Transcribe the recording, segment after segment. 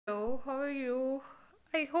how are you?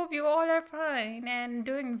 I hope you all are fine and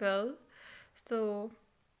doing well. So,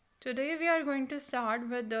 today we are going to start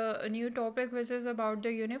with a new topic which is about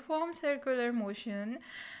the uniform circular motion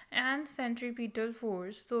and centripetal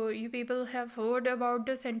force. So, you people have heard about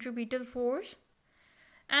the centripetal force?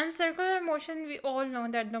 And circular motion, we all know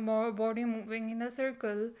that the body moving in a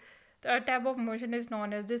circle, the type of motion is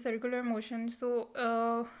known as the circular motion.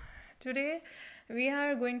 So, today we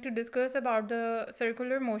are going to discuss about the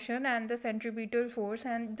circular motion and the centripetal force,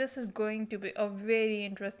 and this is going to be a very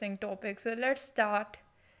interesting topic. So, let's start.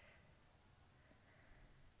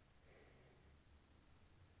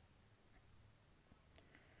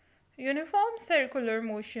 Uniform circular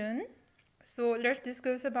motion. So, let's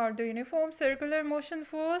discuss about the uniform circular motion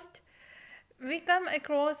first. We come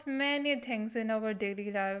across many things in our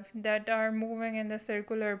daily life that are moving in the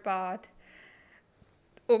circular path.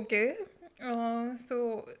 Okay,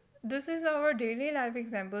 so this is our daily life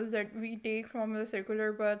examples that we take from the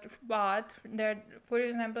circular path. That, for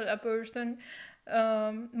example, a person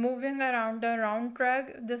moving around a round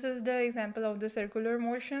track. This is the example of the circular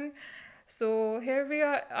motion. So here we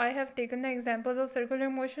are. I have taken the examples of circular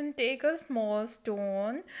motion. Take a small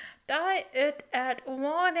stone, tie it at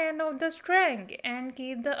one end of the string, and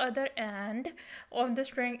keep the other end of the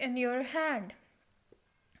string in your hand.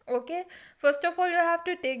 Okay, first of all, you have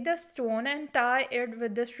to take the stone and tie it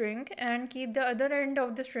with the string and keep the other end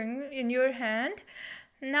of the string in your hand.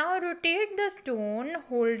 Now rotate the stone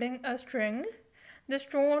holding a string. The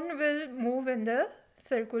stone will move in the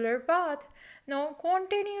circular path. Now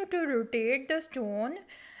continue to rotate the stone,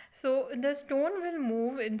 so the stone will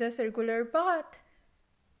move in the circular path.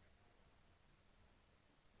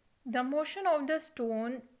 The motion of the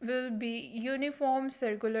stone will be uniform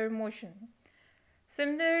circular motion.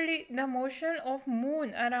 Similarly, the motion of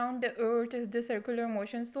moon around the earth is the circular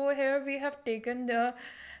motion. So here we have taken the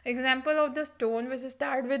example of the stone which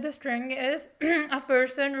start with the string is a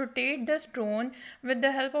person rotate the stone with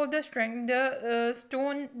the help of the string.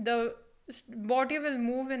 The body will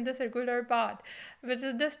move in the circular path, which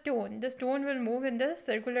is the stone. The stone will move in the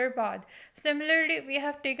circular path. Similarly, we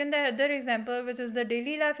have taken the other example which is the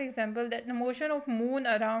daily life example that the motion of moon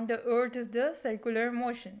around the earth is the circular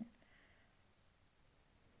motion.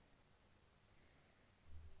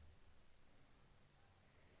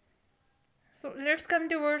 So let's come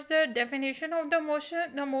towards the definition of the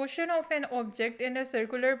motion. The motion of an object in a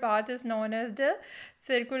circular path is known as the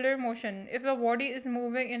circular motion. If a body is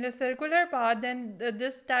moving in a circular path, then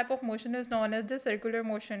this type of motion is known as the circular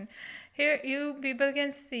motion. Here you people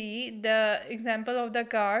can see the example of the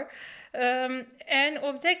car. An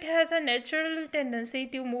object has a natural tendency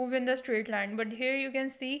to move in the straight line, but here you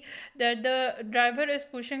can see that the driver is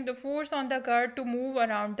pushing the force on the car to move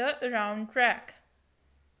around the round track.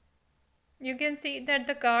 You can see that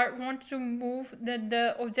the car wants to move, that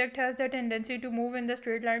the object has the tendency to move in the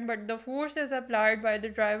straight line, but the force is applied by the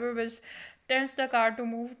driver which tends the car to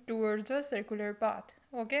move towards the circular path.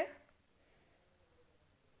 Okay.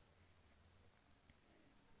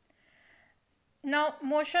 Now,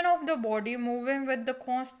 motion of the body moving with the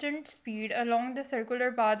constant speed along the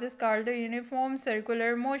circular path is called the uniform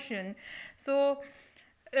circular motion. So,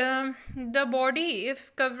 the body,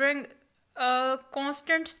 if covering a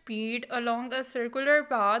constant speed along a circular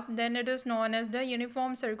path, then it is known as the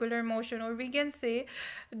uniform circular motion, or we can say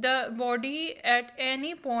the body at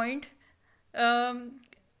any point um,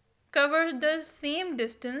 covers the same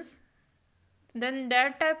distance, then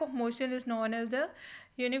that type of motion is known as the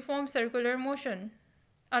uniform circular motion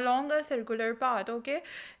along a circular path. Okay,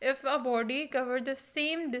 if a body covers the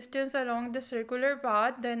same distance along the circular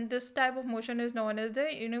path, then this type of motion is known as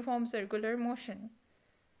the uniform circular motion.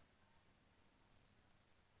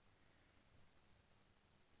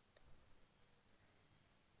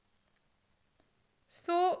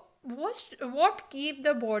 So what keep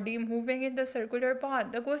the body moving in the circular path?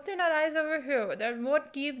 The question arises over here, that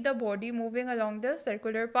what keep the body moving along the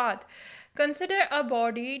circular path? Consider a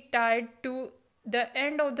body tied to the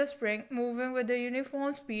end of the spring moving with a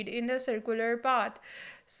uniform speed in the circular path.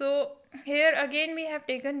 So here again we have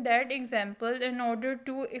taken that example in order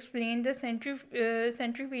to explain the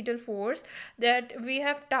centripetal force, that we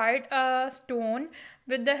have tied a stone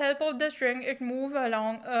with the help of the string. It moves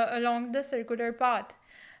along the circular path.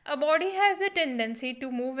 A body has the tendency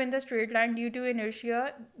to move in the straight line due to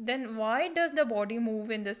inertia. Then why does the body move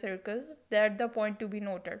in the circle? That's the point to be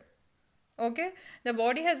noted. Okay, the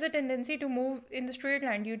body has a tendency to move in the straight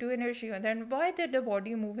line due to inertia. Then why did the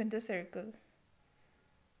body move in the circle?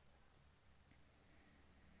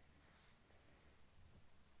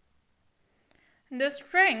 The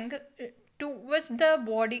string to which the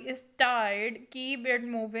body is tied keep it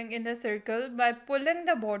moving in the circle by pulling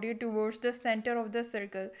the body towards the center of the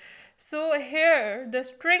circle. So here the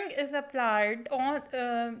string is applied on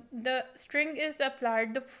the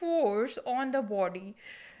force on the body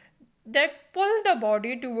that pull the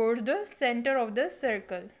body towards the center of the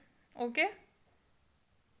circle. Okay.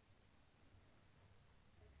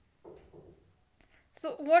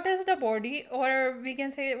 So what is the body, or we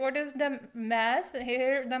can say what is the mass?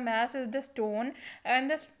 Here the mass is the stone and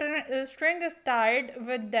the string is tied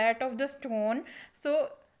with that of the stone. So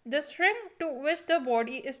the string to which the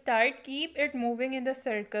body is tied keep it moving in the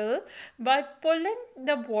circle by pulling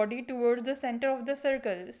the body towards the center of the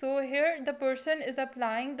circle. So here the person is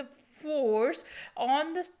applying the force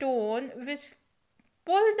on the stone which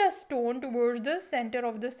pull the stone towards the center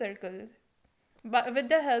of the circle but with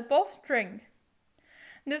the help of string.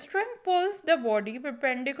 The string pulls the body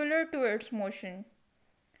perpendicular to its motion.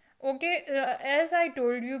 Okay, as I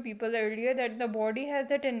told you people earlier that the body has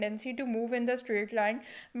the tendency to move in the straight line,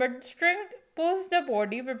 but string pulls the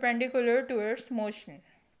body perpendicular to its motion.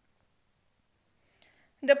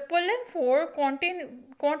 The pulling force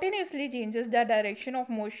continuously changes the direction of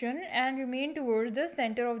motion and remain towards the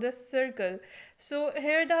center of the circle. So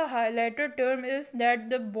here the highlighted term is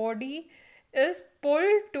that the body is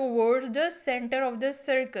pulled towards the center of the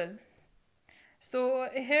circle. So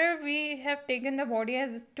here we have taken the body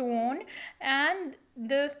as a stone and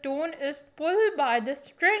the stone is pulled by the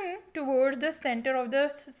string towards the center of the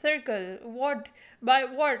circle.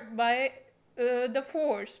 By the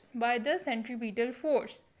force, by the centripetal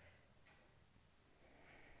force.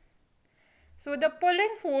 So the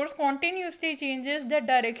pulling force continuously changes the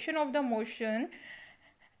direction of the motion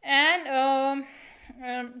and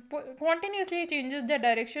continuously changes the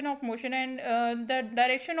direction of motion and the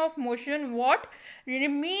direction of motion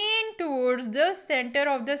remain towards the center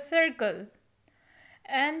of the circle,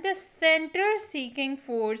 and the center seeking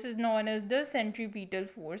force is known as the centripetal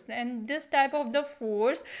force, and this type of the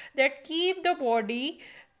force that keep the body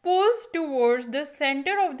pulls towards the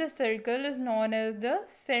center of the circle is known as the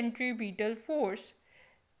centripetal force,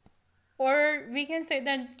 or we can say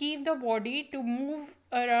that keep the body to move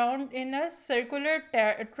around in a circular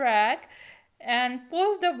track and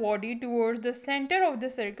pulls the body towards the center of the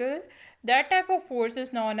circle. That type of force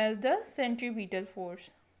is known as the centripetal force.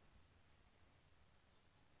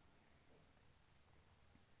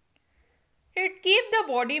 It keeps the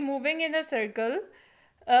body moving in a circle.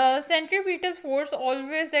 Centripetal force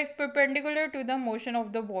always acts perpendicular to the motion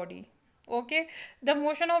of the body. Okay, the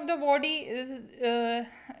motion of the body is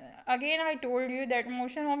again I told you that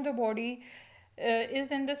motion of the body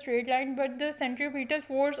is in the straight line, but the centripetal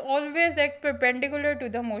force always acts perpendicular to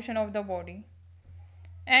the motion of the body,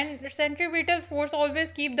 and centripetal force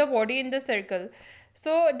always keep the body in the circle.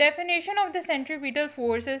 So definition of the centripetal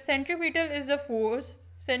force is centripetal force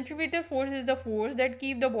is the force that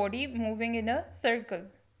keep the body moving in a circle.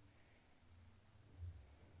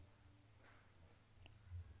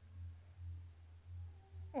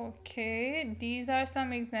 Okay, these are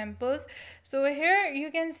some examples. So here you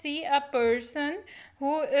can see a person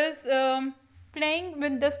who is playing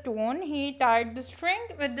with the stone. He tied the string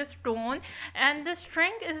with the stone and the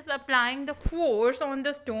string is applying the force on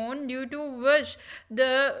the stone, due to which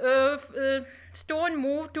the stone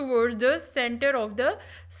moved towards the center of the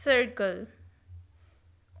circle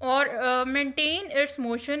or maintain its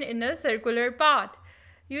motion in a circular path.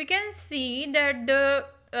 You can see that the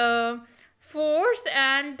force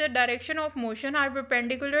and the direction of motion are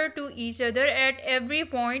perpendicular to each other at every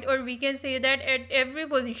point, or we can say that at every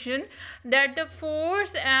position, that the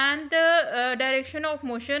force and the direction of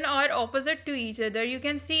motion are opposite to each other. You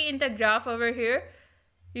can see in the graph over here,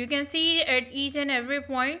 you can see at each and every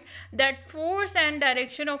point that force and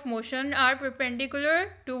direction of motion are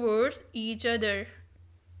perpendicular towards each other.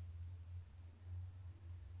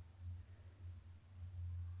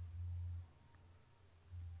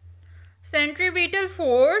 Centripetal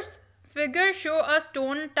force figure show a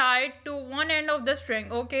stone tied to one end of the string,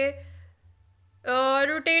 okay,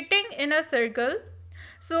 rotating in a circle.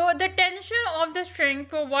 So the tension of the string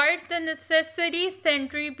provides the necessary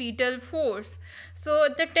centripetal force. So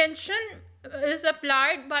the tension is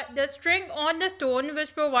applied by the string on the stone,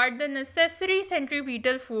 which provide the necessary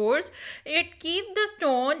centripetal force. It keeps the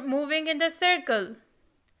stone moving in the circle.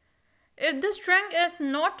 If the string is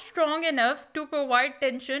not strong enough to provide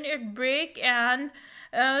tension, it break and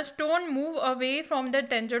stone move away from the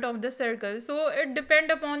tangent of the circle. So it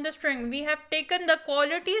depends upon the string. We have taken the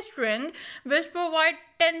quality string which provide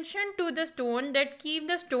tension to the stone that keep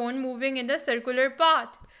the stone moving in the circular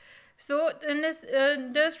path. So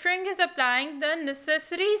the string is applying the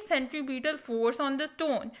necessary centripetal force on the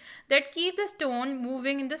stone that keep the stone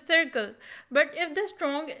moving in the circle. But if the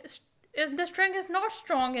string is not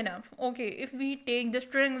strong enough, okay, if we take the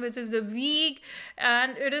string which is the weak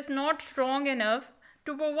and it is not strong enough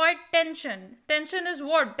to provide tension. Tension is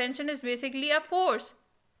what? Tension is basically a force.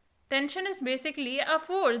 Tension is basically a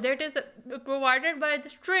force that is provided by the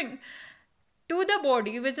string to the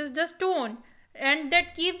body, which is the stone, and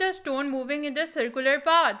that keep the stone moving in the circular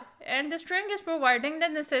path, and the string is providing the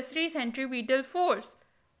necessary centripetal force.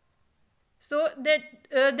 So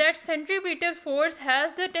that centripetal force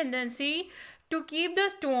has the tendency to keep the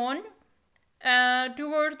stone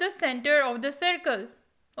towards the center of the circle,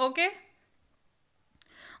 okay,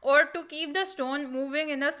 or to keep the stone moving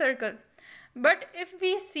in a circle. But if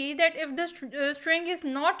we see that if the string is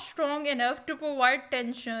not strong enough to provide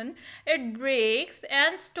tension, it breaks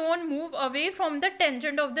and stone move away from the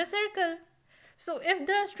tangent of the circle. So if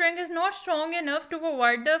the string is not strong enough to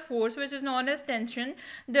provide the force which is known as tension,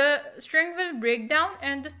 the string will break down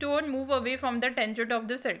and the stone move away from the tangent of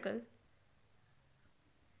the circle.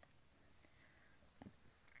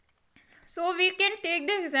 So we can take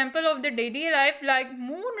the example of the daily life, like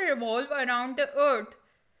moon revolve around the earth.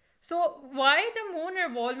 So why the moon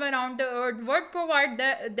revolve around the earth? What provide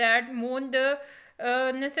that moon the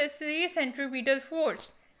necessary centripetal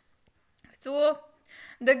force? So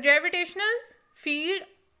the gravitational field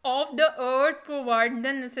of the earth provide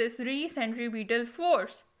the necessary centripetal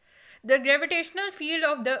force. The gravitational field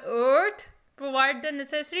of the earth provide the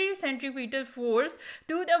necessary centripetal force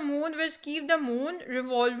to the moon, which keep the moon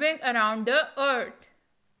revolving around the earth.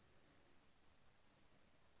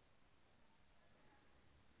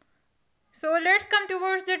 So let's come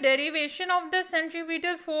towards the derivation of the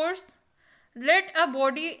centripetal force. Let a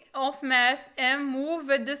body of mass m move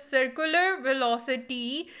with the circular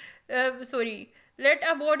velocity, let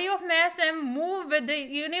a body of mass m move with the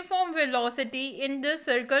uniform velocity in the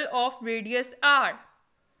circle of radius r.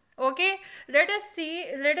 Okay, let us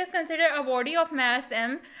consider a body of mass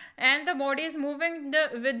m, and the body is moving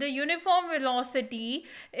with the uniform velocity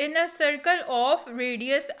in a circle of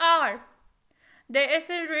radius r. The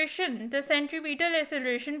centripetal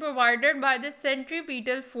acceleration provided by the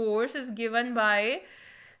centripetal force is given by,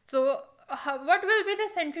 so what will be the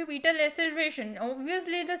centripetal acceleration?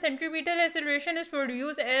 Obviously, the centripetal acceleration is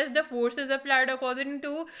produced as the force is applied according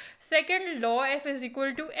to second law, F is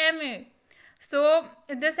equal to ma. So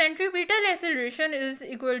the centripetal acceleration is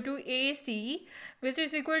equal to AC, which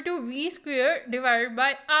is equal to V square divided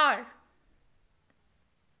by R.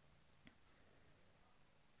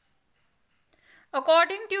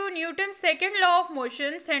 According to Newton's second law of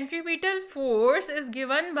motion, centripetal force is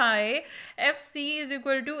given by Fc is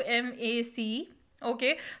equal to mac.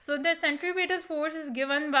 Okay, so the centripetal force is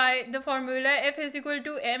given by the formula F is equal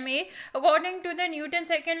to ma. According to the Newton's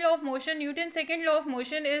second law of motion, Newton's second law of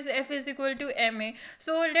motion is F is equal to ma.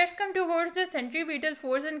 So let's come towards the centripetal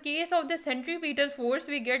force. In case of the centripetal force,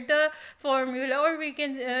 we get the formula, or we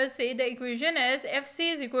can say the equation as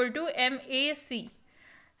Fc is equal to mac.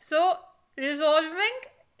 So resolving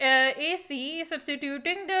AC,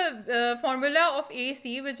 substituting the formula of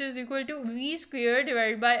AC, which is equal to V square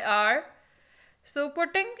divided by R. So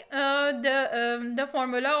putting the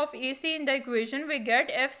formula of AC in the equation, we get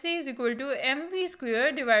Fc is equal to mv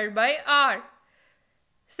square divided by R.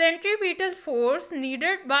 Centripetal force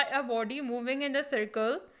needed by a body moving in the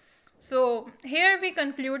circle. So here we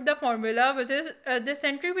conclude the formula, which is the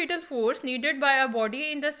centripetal force needed by a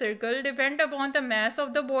body in the circle depend upon the mass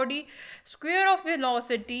of the body, square of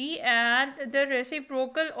velocity, and the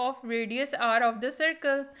reciprocal of radius r of the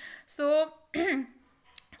circle. So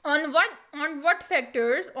on what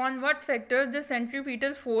factors the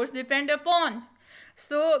centripetal force depend upon?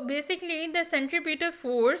 So basically, the centripetal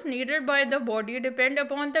force needed by the body depend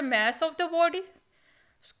upon the mass of the body,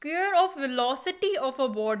 square of velocity of a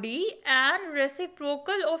body, and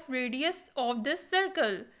reciprocal of radius of the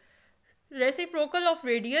circle, reciprocal of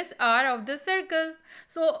radius r of the circle.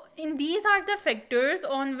 So in these are the factors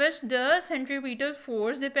on which the centripetal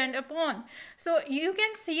force depend upon. So you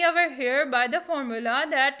can see over here by the formula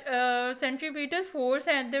that centripetal force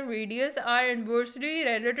and the radius are inversely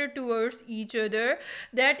related towards each other,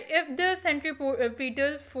 that if the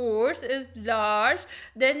centripetal force is large,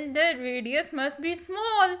 then the radius must be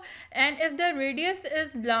small, and if the radius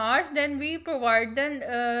is large, then we provide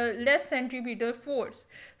the less centripetal force.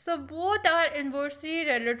 So both are inversely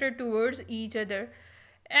related towards each other,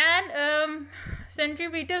 and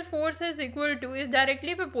centripetal force is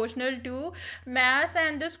directly proportional to mass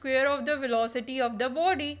and the square of the velocity of the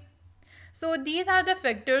body. So these are the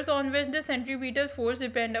factors on which the centripetal force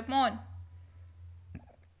depend upon.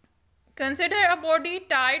 Consider a body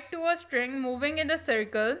tied to a string moving in the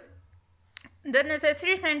circle. The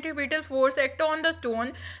necessary centripetal force act on the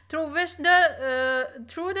stone through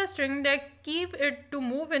the string that keep it to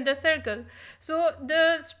move in the circle. So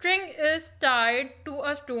the string is tied to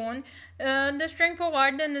a stone. The string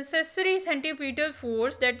provides the necessary centripetal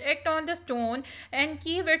force that act on the stone and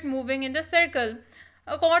keep it moving in the circle.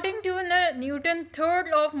 According to the Newton's third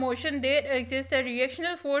law of motion, there exists a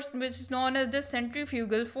reactional force which is known as the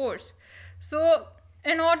centrifugal force. So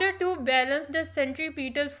in order to balance the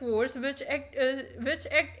centripetal force which act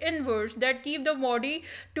inverse that keep the body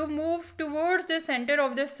to move towards the center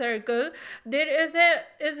of the circle, there is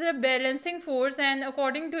a balancing force, and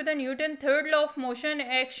according to the Newton's third law of motion,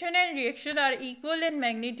 action and reaction are equal in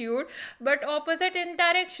magnitude but opposite in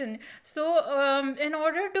direction. So in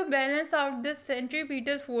order to balance out this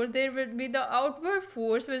centripetal force, there will be the outward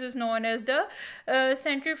force which is known as the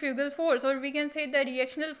centrifugal force, or we can say the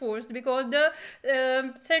reactional force, because the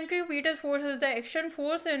centripetal force is the action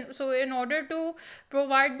force, and so in order to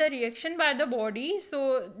provide the reaction by the body,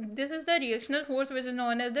 so this is the reactional force which is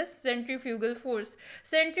known as the centrifugal force.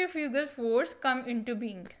 Centrifugal force come into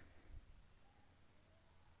being.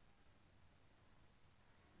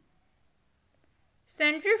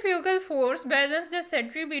 Centrifugal force balance the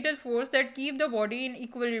centripetal force that keep the body in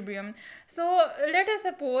equilibrium. So let us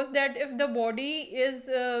suppose that if the body is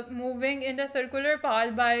moving in the circular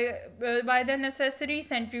path by the necessary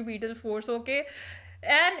centripetal force, okay,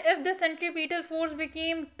 and if the centripetal force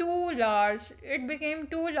became too large,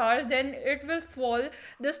 then it will fall,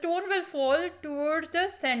 the stone will fall towards the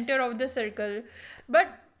center of the circle. But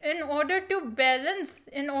in order to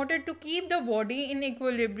keep the body in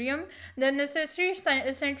equilibrium, the necessary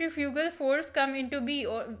centrifugal force come into being,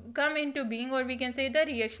 or we can say the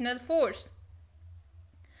reactional force.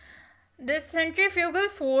 The centrifugal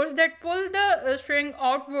force that pull the string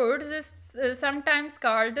outwards is sometimes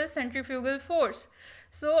called the centrifugal force.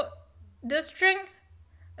 So the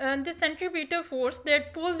centripetal force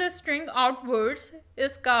that pull the string outwards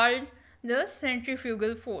is called the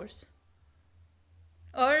centrifugal force.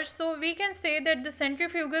 Or so we can say that the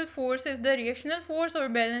centrifugal force is the reactional force or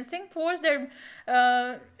balancing force that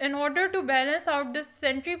in order to balance out the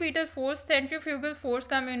centripetal force, centrifugal force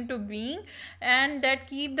come into being, and that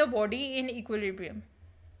keep the body in equilibrium.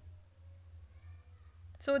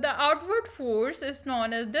 So the outward force is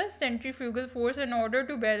known as the centrifugal force in order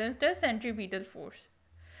to balance the centripetal force.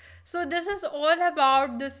 So this is all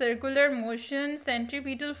about the circular motion,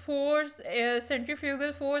 centripetal force,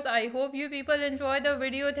 centrifugal force. I hope you people enjoy the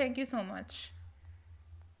video. Thank you so much.